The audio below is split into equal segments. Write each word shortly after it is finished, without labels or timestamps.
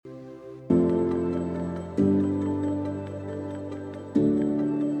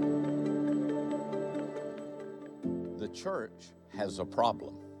church has a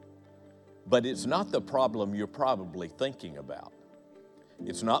problem, but it's not the problem you're probably thinking about.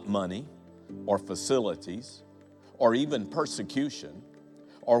 It's not money or facilities or even persecution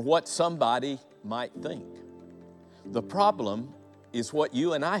or what somebody might think. The problem is what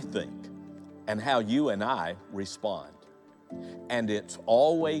you and I think and how you and I respond. And it's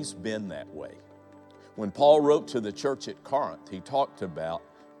always been that way. When Paul wrote to the church at Corinth, he talked about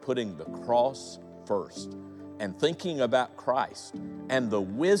putting the cross first and thinking about Christ and the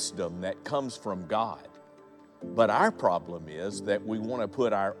wisdom that comes from God. But our problem is that we want to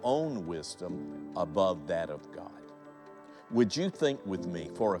put our own wisdom above that of God. Would you think with me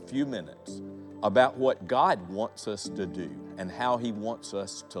for a few minutes about what God wants us to do and how He wants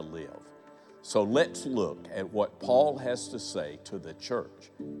us to live? So let's look at what Paul has to say to the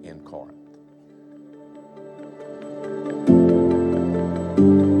church in Corinth.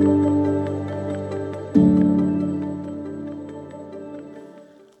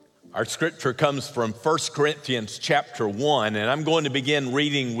 Our scripture comes from 1 Corinthians chapter 1, and I'm going to begin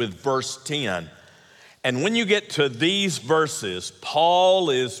reading with verse 10. And when you get to these verses, Paul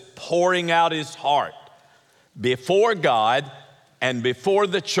is pouring out his heart before God and before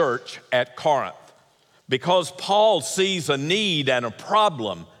the church at Corinth, because Paul sees a need and a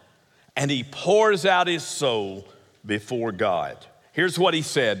problem, and he pours out his soul before God. Here's what he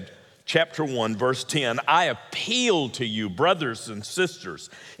said, chapter 1, verse 10. I appeal to you, brothers and sisters,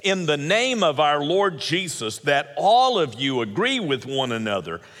 in the name of our Lord Jesus, that all of you agree with one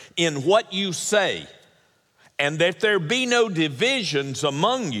another in what you say, and that there be no divisions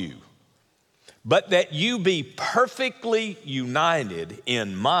among you, but that you be perfectly united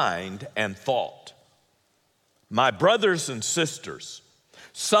in mind and thought. My brothers and sisters,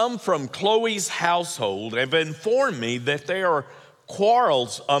 some from Chloe's household have informed me that there are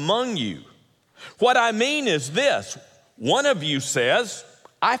quarrels among you. What I mean is this: one of you says,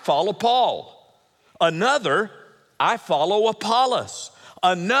 I follow Paul. Another, I follow Apollos.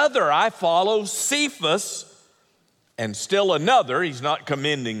 Another, I follow Cephas. And still another, he's not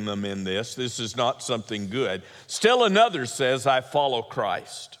commending them in this. This is not something good. Still another says, I follow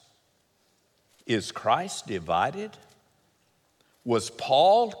Christ. Is Christ divided? Was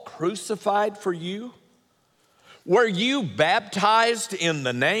Paul crucified for you? Were you baptized in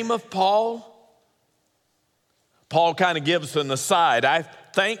the name of Paul? Paul kind of gives an aside. I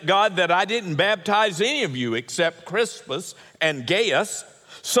thank God that I didn't baptize any of you except Crispus and Gaius,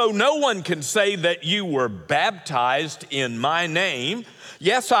 so no one can say that you were baptized in my name.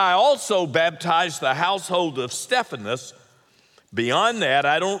 Yes, I also baptized the household of Stephanas. Beyond that,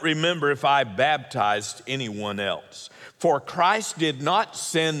 I don't remember if I baptized anyone else. For Christ did not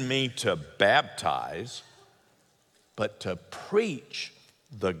send me to baptize, but to preach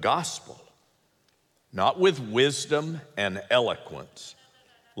the gospel, not with wisdom and eloquence,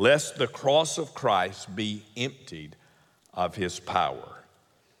 lest the cross of Christ be emptied of his power.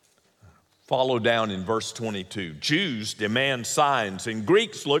 Follow down in verse 22. Jews demand signs and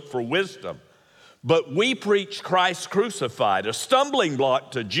Greeks look for wisdom, but we preach Christ crucified, a stumbling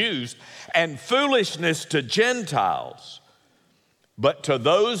block to Jews and foolishness to Gentiles. But to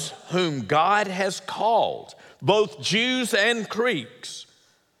those whom God has called, both Jews and Greeks,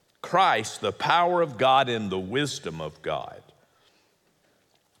 Christ, the power of God and the wisdom of God.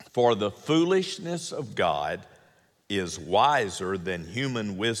 For the foolishness of God is wiser than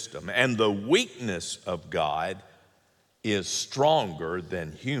human wisdom, and the weakness of God is stronger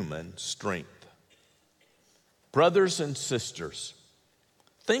than human strength. Brothers and sisters,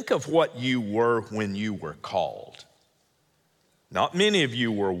 think of what you were when you were called. Not many of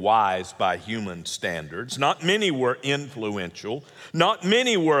you were wise by human standards. Not many were influential. Not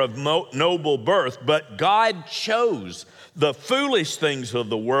many were of noble birth, but God chose the foolish things of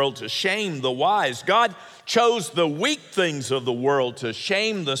the world to shame the wise. God chose the weak things of the world to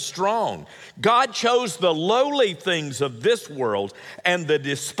shame the strong. God chose the lowly things of this world and the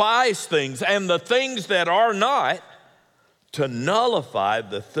despised things and the things that are not to nullify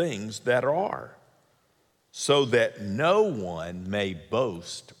the things that are, so that no one may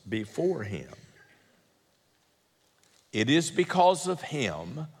boast before him. It is because of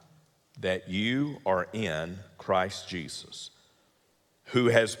him that you are in Christ Jesus, who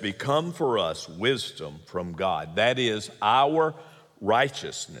has become for us wisdom from God. That is our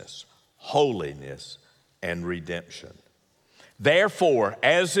righteousness, holiness, and redemption. Therefore,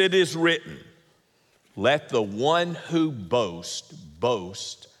 as it is written, let the one who boasts,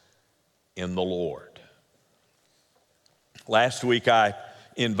 boast in the Lord. Last week, I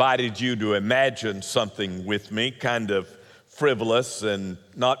invited you to imagine something with me, kind of frivolous and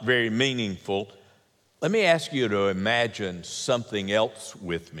not very meaningful. Let me ask you to imagine something else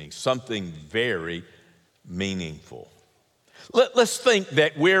with me, something very meaningful. Let's think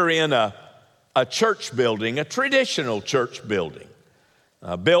that we're in a church building, a traditional church building,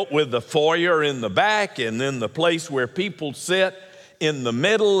 built with the foyer in the back and then the place where people sit in the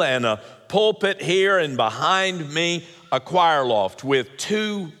middle and a pulpit here, and behind me a choir loft with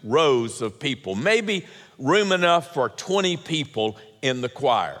 2 rows of people, maybe room enough for 20 people in the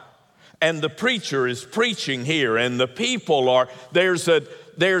choir. And the preacher is preaching here, and the people are, there's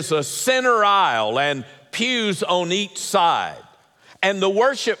a center aisle and pews on each side. And the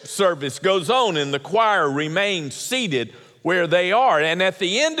worship service goes on and the choir remains seated where they are. And at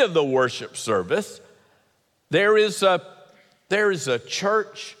the end of the worship service, there is a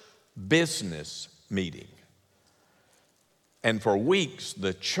church business meeting. And for weeks,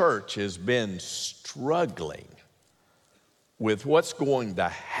 the church has been struggling with what's going to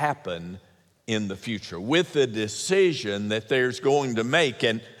happen in the future, with the decision that they're going to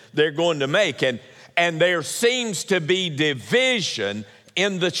make. And there seems to be division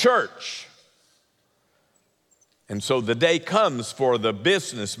in the church. And so the day comes for the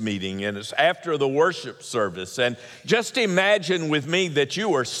business meeting, and it's after the worship service. And just imagine with me that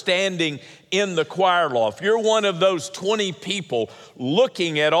you are standing in the choir loft. You're one of those 20 people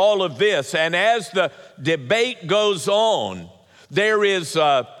looking at all of this. And as the debate goes on, there is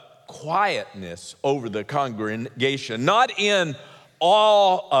a quietness over the congregation, not in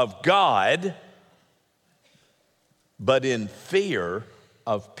awe of God, but in fear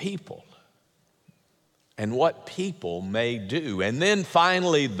of people and what people may do. And then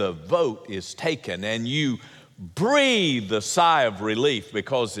finally the vote is taken and you breathe a sigh of relief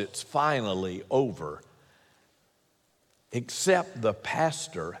because it's finally over. Except the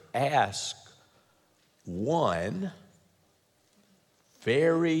pastor asks one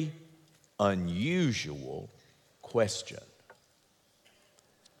very unusual question.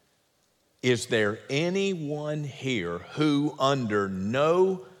 Is there anyone here who under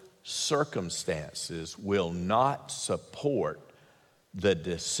no circumstances will not support the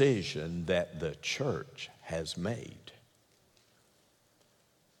decision that the church has made?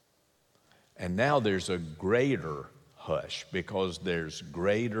 And now there's a greater hush because there's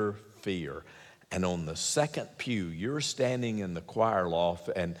greater fear. And on the second pew, you're standing in the choir loft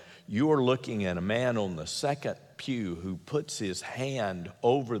and you're looking at a man on the second pew who puts his hand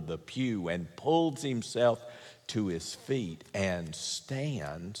over the pew and pulls himself to his feet and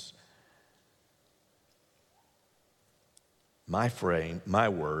stands, my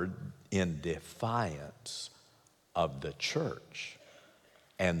word, in defiance of the church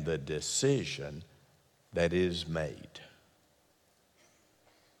and the decision that is made.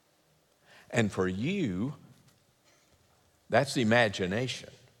 And for you, that's imagination.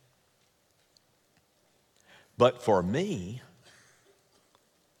 But for me,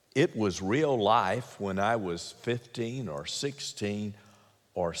 it was real life when I was 15 or 16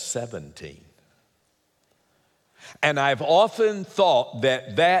 or 17. And I've often thought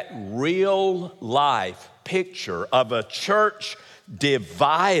that real life picture of a church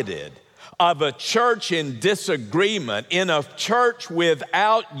divided, of a church in disagreement, in a church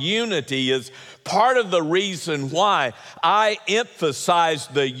without unity is part of the reason why I emphasize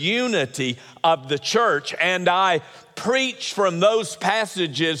the unity of the church, and I preach from those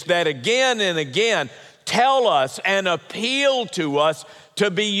passages that again and again tell us and appeal to us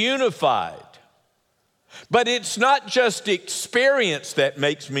to be unified. But it's not just experience that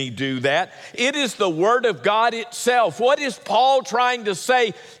makes me do that. It is the Word of God itself. What is Paul trying to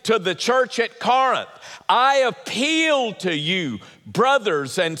say to the church at Corinth? I appeal to you,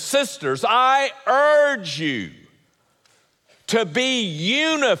 brothers and sisters. I urge you to be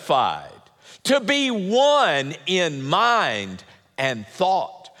unified, to be one in mind and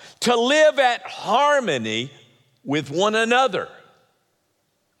thought, to live at harmony with one another.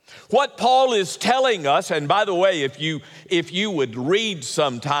 What Paul is telling us, and by the way, if you would read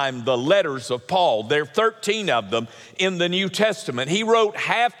sometime the letters of Paul, there are 13 of them in the New Testament. He wrote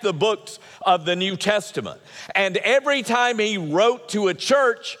half the books of the New Testament. And every time he wrote to a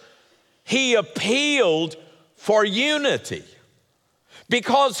church, he appealed for unity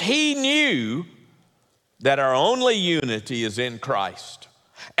because he knew that our only unity is in Christ.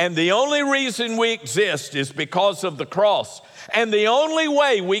 And the only reason we exist is because of the cross. And the only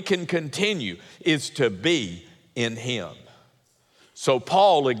way we can continue is to be in Him. So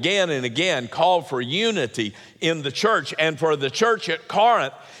Paul again and again called for unity in the church. And for the church at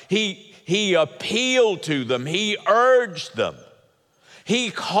Corinth, he appealed to them. He urged them.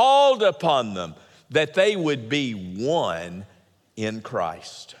 He called upon them that they would be one in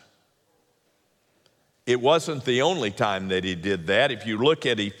Christ. it wasn't the only time that he did that. If you look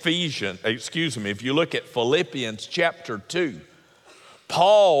at if you look at Philippians chapter 2,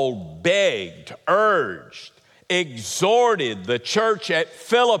 Paul begged, urged, exhorted the church at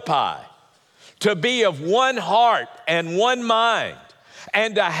Philippi to be of one heart and one mind,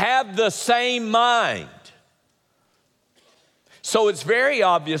 and to have the same mind. So it's very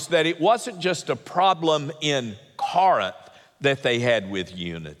obvious that it wasn't just a problem in Corinth that they had with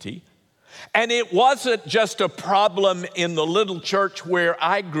unity. And it wasn't just a problem in the little church where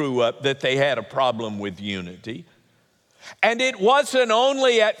I grew up that they had a problem with unity. And it wasn't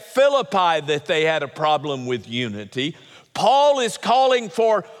only at Philippi that they had a problem with unity. Paul is calling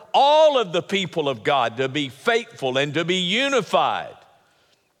for all of the people of God to be faithful and to be unified.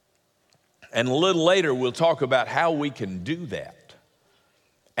 And a little later, we'll talk about how we can do that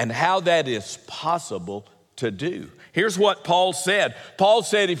and how that is possible to do. Here's what Paul said. Paul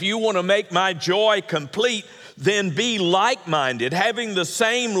said, if you want to make my joy complete, then be like-minded, having the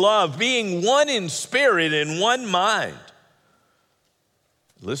same love, being one in spirit and one mind.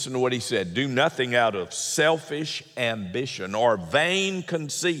 Listen to what he said. Do nothing out of selfish ambition or vain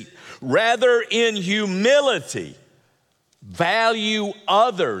conceit. Rather, in humility, value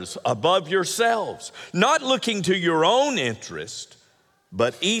others above yourselves, not looking to your own interest,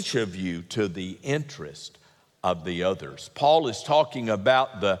 but each of you to the interest of the others. Paul is talking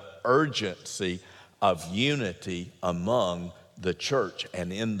about the urgency of unity among the church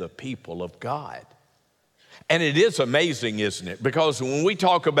and in the people of God. And it is amazing, isn't it? Because when we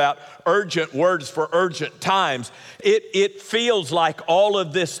talk about urgent words for urgent times, it feels like all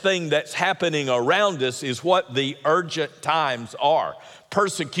of this thing that's happening around us is what the urgent times are.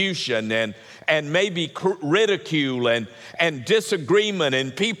 Persecution and maybe ridicule and disagreement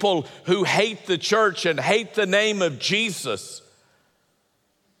and people who hate the church and hate the name of Jesus.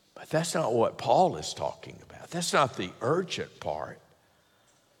 But that's not what Paul is talking about. That's not the urgent part.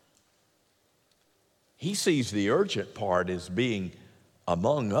 He sees the urgent part as being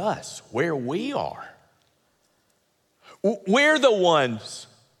among us, where we are. We're the ones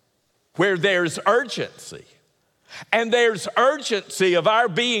where there's urgency. And there's urgency of our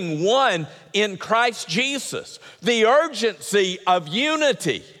being one in Christ Jesus. The urgency of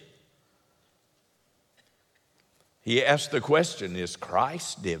unity. He asked the question, is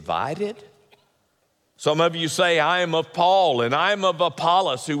Christ divided? Some of you say, I am of Paul and I am of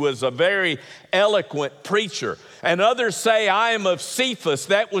Apollos, who was a very eloquent preacher. And others say, I am of Cephas.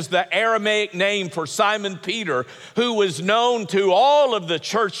 That was the Aramaic name for Simon Peter, who was known to all of the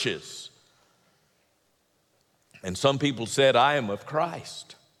churches. And some people said, I am of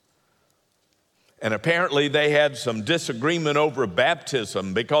Christ. And apparently they had some disagreement over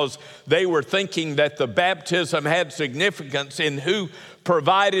baptism because they were thinking that the baptism had significance in who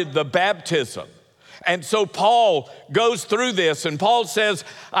provided the baptism. And so Paul goes through this, and Paul says,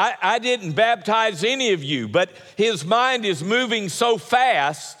 I didn't baptize any of you, but his mind is moving so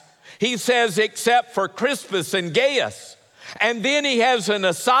fast, he says, except for Crispus and Gaius. And then he has an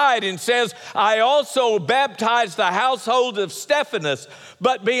aside and says, I also baptized the household of Stephanas,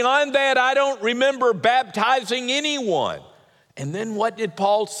 but beyond that, I don't remember baptizing anyone. And then what did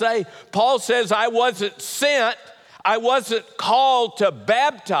Paul say? Paul says, I wasn't sent, I wasn't called to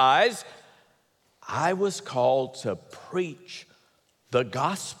baptize, I was called to preach the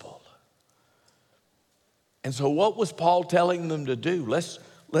gospel. And so what was Paul telling them to do?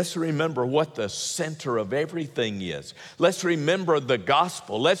 Let's remember what the center of everything is. Let's remember the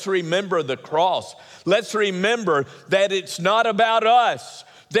gospel. Let's remember the cross. Let's remember that it's not about us.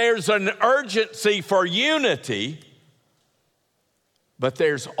 There's an urgency for unity, but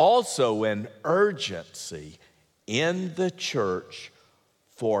there's also an urgency in the church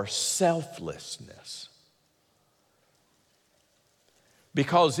for selflessness.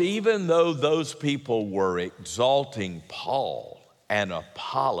 Because even though those people were exalting Paul and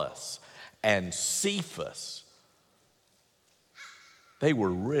Apollos and Cephas, they were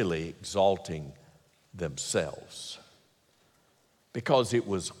really exalting themselves. Because it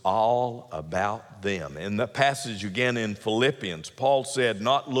was all about them. In the passage again in Philippians, Paul said,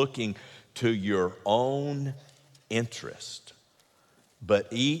 not looking to your own interest, but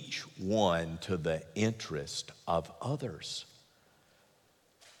each one to the interest of others.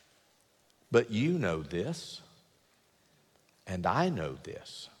 But you know this, and I know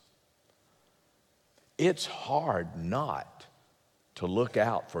this. It's hard not to look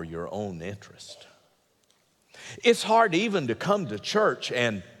out for your own interest. It's hard even to come to church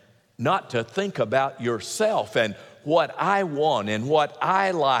and not to think about yourself and what I want and what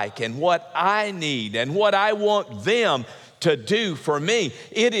I like and what I need and what I want them to do for me.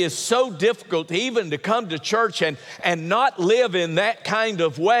 It is so difficult even to come to church and not live in that kind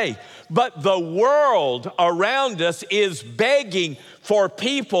of way. But the world around us is begging for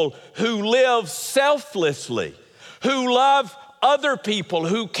people who live selflessly, who love other people,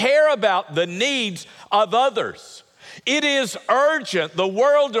 who care about the needs of others. It is urgent. The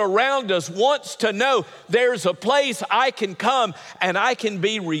world around us wants to know there's a place I can come and I can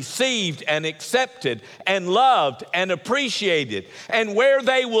be received and accepted and loved and appreciated, and where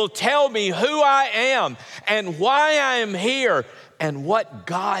they will tell me who I am and why I am here and what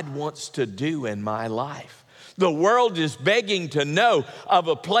God wants to do in my life. The world is begging to know of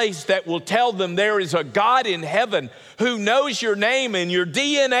a place that will tell them there is a God in heaven who knows your name and your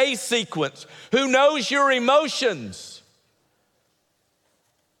DNA sequence, who knows your emotions.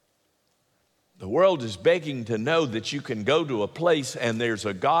 The world is begging to know that you can go to a place and there's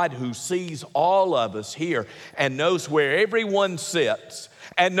a God who sees all of us here and knows where everyone sits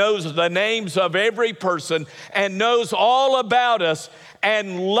and knows the names of every person and knows all about us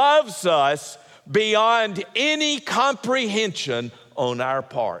and loves us beyond any comprehension on our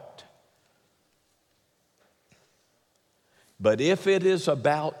part. But if it is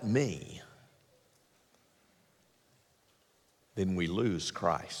about me, then we lose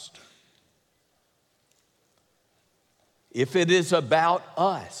Christ. If it is about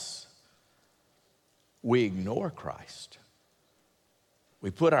us, we ignore Christ.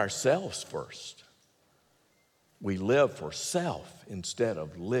 We put ourselves first. We live for self instead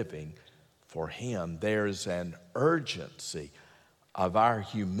of living for Him. There's an urgency of our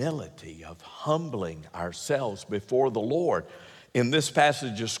humility, of humbling ourselves before the Lord. In this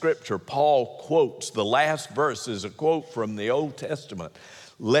passage of Scripture, Paul quotes, the last verse is a quote from the Old Testament.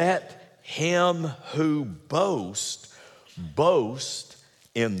 Let him who boasts, boast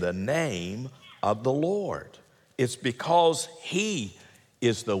in the name of the Lord. It's because He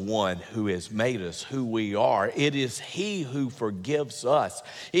is the one who has made us who we are. It is He who forgives us.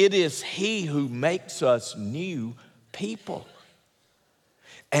 It is He who makes us new people.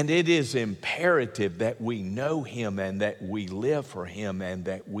 And it is imperative that we know Him and that we live for Him and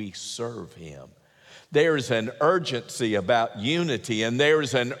that we serve Him. There's an urgency about unity, and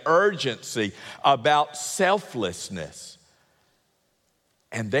there's an urgency about selflessness.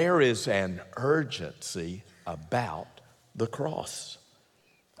 And there is an urgency about the cross.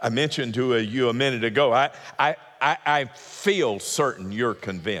 I mentioned to you a minute ago, I feel certain you're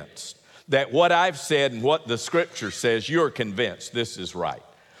convinced that what I've said and what the Scripture says, you're convinced this is right.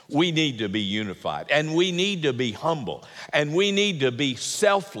 We need to be unified, and we need to be humble, and we need to be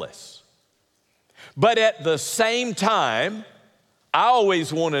selfless. But at the same time, I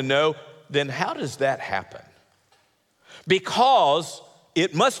always want to know, then how does that happen? Because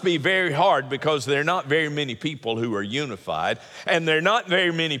it must be very hard, because there are not very many people who are unified, and there are not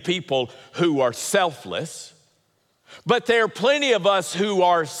very many people who are selfless. But there are plenty of us who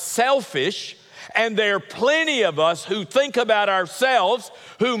are selfish, and there are plenty of us who think about ourselves,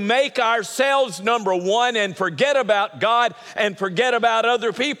 who make ourselves number one and forget about God and forget about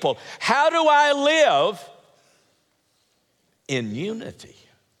other people. How do I live in unity?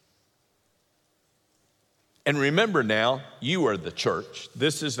 And remember now, you are the church.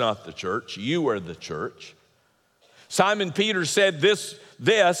 This is not the church. You are the church. Simon Peter said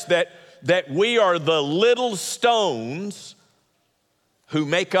that we are the little stones who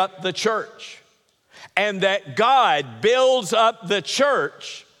make up the church, and that God builds up the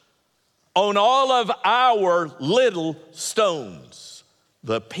church on all of our little stones,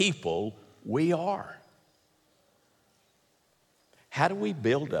 the people we are. How do we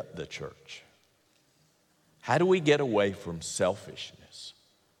build up the church? How do we get away from selfishness?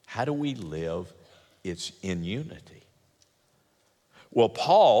 How do we live in unity? Well,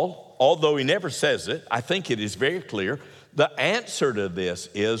 Paul, although he never says it, I think it is very clear, the answer to this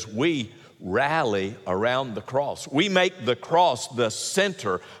is we rally around the cross. We make the cross the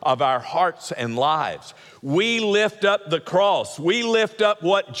center of our hearts and lives. We lift up the cross. We lift up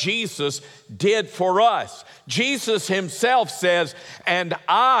what Jesus did for us. Jesus Himself says, and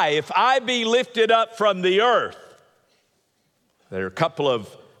if I be lifted up from the earth. There are a couple of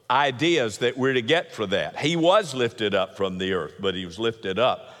ideas that we're to get for that. He was lifted up from the earth, but He was lifted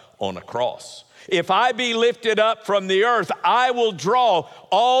up on a cross. If I be lifted up from the earth, I will draw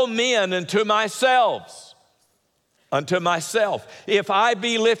all men unto myself. If I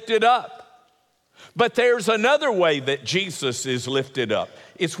be lifted up. But there's another way that Jesus is lifted up.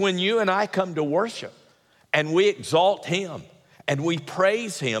 It's when you and I come to worship and we exalt Him and we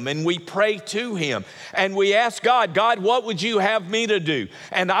praise him and we pray to him and we ask God, God, what would you have me to do?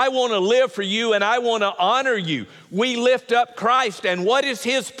 And I want to live for you and I want to honor you. We lift up Christ, and what is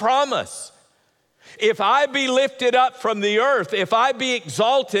his promise? If I be lifted up from the earth, if I be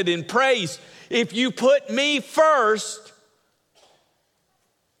exalted and praised, if you put me first,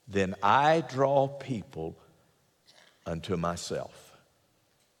 then I draw people unto myself.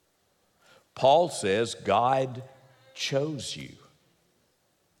 Paul says God chose you.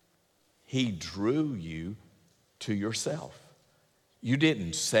 He drew you to yourself. You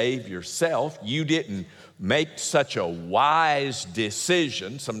didn't save yourself. You didn't make such a wise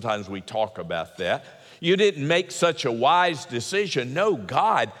decision. Sometimes we talk about that. You didn't make such a wise decision. No,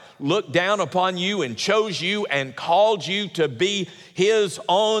 God looked down upon you and chose you and called you to be his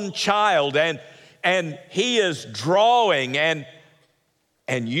own child. And he is drawing, and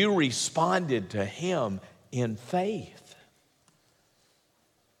you responded to him in faith,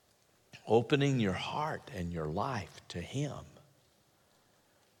 opening your heart and your life to him.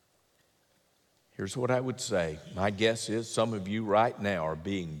 Here's what I would say. My guess is some of you right now are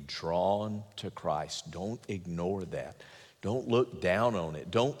being drawn to Christ. Don't ignore that. Don't look down on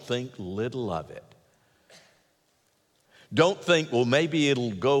it. Don't think little of it. Don't think, well, maybe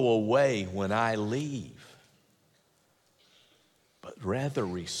it'll go away when I leave. But rather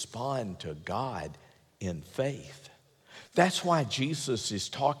respond to God in faith. That's why Jesus is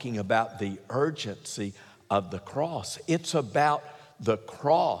talking about the urgency of the cross. It's about the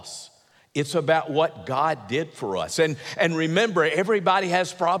cross. It's about what God did for us. And remember, everybody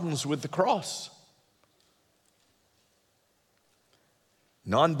has problems with the cross.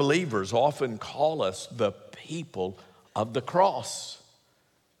 Non-believers often call us the people of the cross.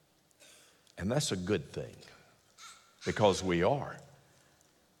 And that's a good thing, because we are.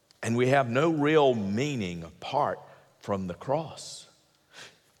 And we have no real meaning apart from the cross.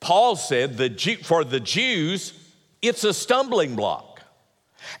 Paul said for the Jews, it's a stumbling block.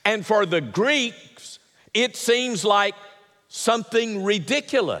 And for the Greeks, it seems like something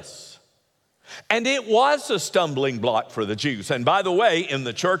ridiculous. And it was a stumbling block for the Jews. And by the way, in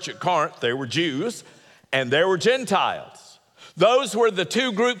the church at Corinth, there were Jews and there were Gentiles. Those were the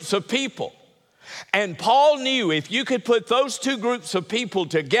two groups of people. And Paul knew if you could put those two groups of people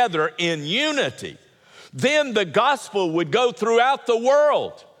together in unity, then the gospel would go throughout the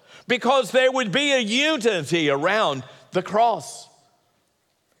world, because there would be a unity around the cross.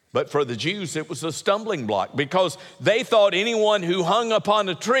 But for the Jews, it was a stumbling block, because they thought anyone who hung upon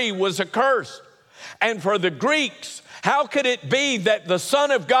a tree was accursed. And for the Greeks, how could it be that the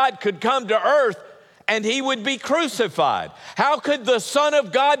Son of God could come to earth and he would be crucified? How could the Son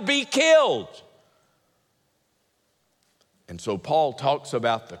of God be killed? And so Paul talks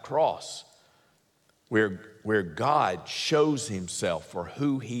about the cross, where God shows himself for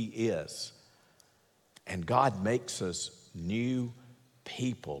who he is. And God makes us new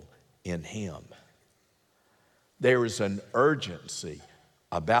people in him. There is an urgency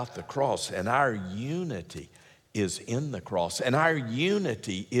about the cross, and our unity is in the cross. And our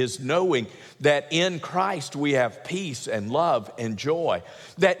unity is knowing that in Christ we have peace and love and joy.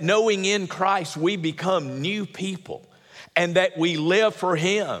 That knowing in Christ we become new people and that we live for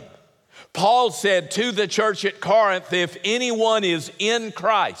him. Paul said to the church at Corinth, if anyone is in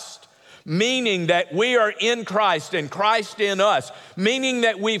Christ, meaning that we are in Christ and Christ in us, meaning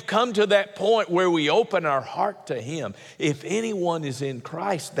that we've come to that point where we open our heart to him. If anyone is in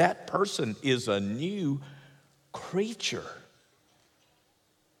Christ, that person is a new creature.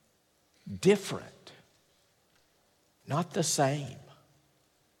 Different, not the same.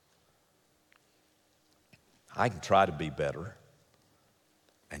 I can try to be better,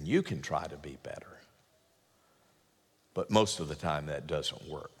 and you can try to be better, but most of the time that doesn't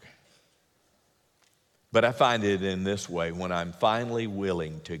work. But I find it in this way: when I'm finally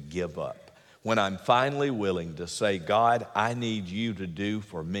willing to give up, when I'm finally willing to say, God, I need you to do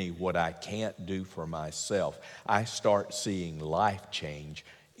for me what I can't do for myself, I start seeing life change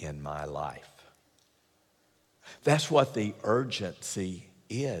in my life. That's what the urgency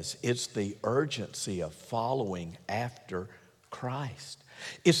is. It's the urgency of following after Christ.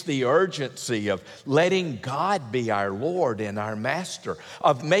 It's the urgency of letting God be our Lord and our Master,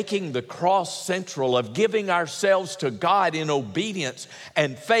 of making the cross central, of giving ourselves to God in obedience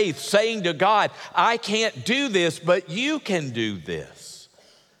and faith, saying to God, I can't do this, but you can do this.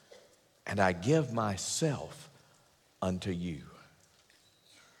 And I give myself unto you.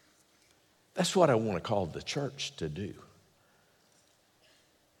 That's what I want to call the church to do.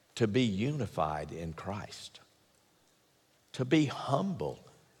 To be unified in Christ. To be humble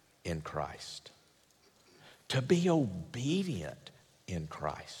in Christ, to be obedient in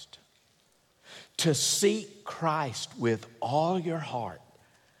Christ, to seek Christ with all your heart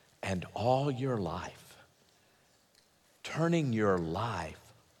and all your life, turning your life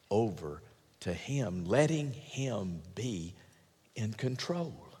over to Him, letting Him be in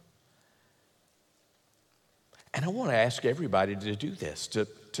control. And I want to ask everybody to do this,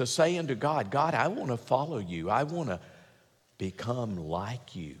 to say unto God, God, I want to follow you. I want to become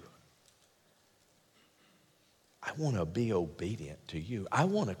like you. I want to be obedient to you. I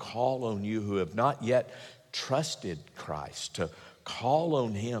want to call on you who have not yet trusted Christ, to call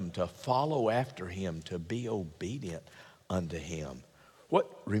on Him, to follow after Him, to be obedient unto Him.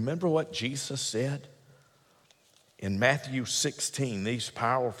 Remember what Jesus said? In Matthew 16, these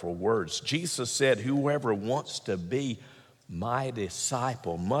powerful words, Jesus said, whoever wants to be my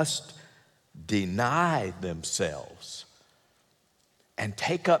disciple must deny themselves and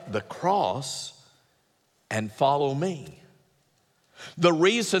take up the cross and follow me. The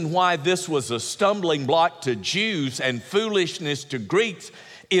reason why this was a stumbling block to Jews and foolishness to Greeks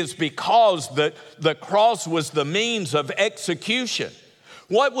is because the cross was the means of execution.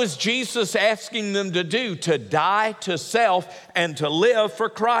 What was Jesus asking them to do? To die to self and to live for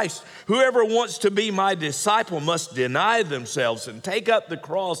Christ. Whoever wants to be my disciple must deny themselves and take up the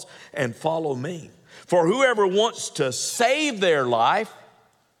cross and follow me. For whoever wants to save their life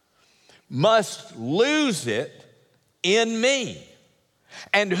must lose it in me.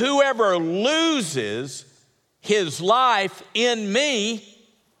 And whoever loses his life in me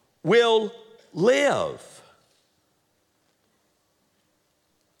will live.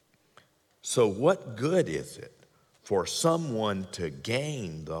 So what good is it for someone to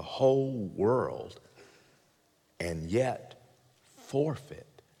gain the whole world and yet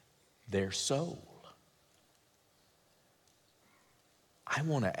forfeit their soul? I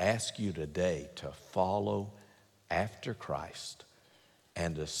want to ask you today to follow after Christ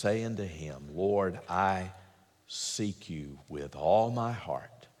and to say unto Him, Lord, I seek you with all my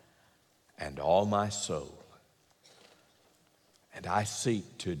heart and all my soul. And I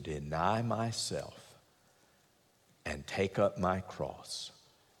seek to deny myself and take up my cross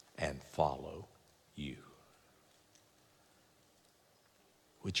and follow you.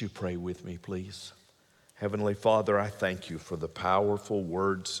 Would you pray with me, please? Heavenly Father, I thank you for the powerful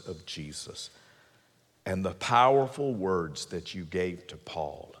words of Jesus and the powerful words that you gave to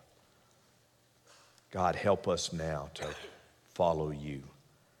Paul. God, help us now to follow you.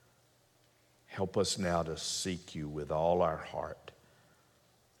 Help us now to seek you with all our heart.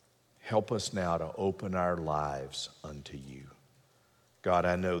 Help us now to open our lives unto you. God,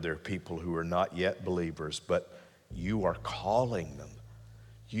 I know there are people who are not yet believers, but you are calling them.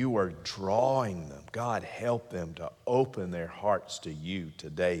 You are drawing them. God, help them to open their hearts to you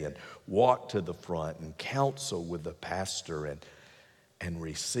today and walk to the front and counsel with the pastor and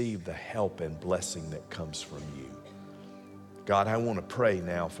receive the help and blessing that comes from you. God, I want to pray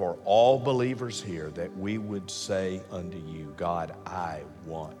now for all believers here that we would say unto you, God, I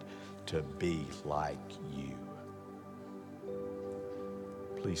want to be like you.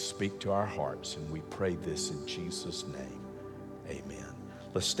 Please speak to our hearts, and we pray this in Jesus' name. Amen.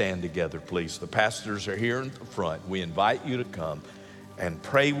 Let's stand together, please. The pastors are here in the front. We invite you to come and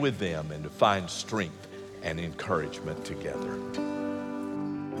pray with them and to find strength and encouragement together.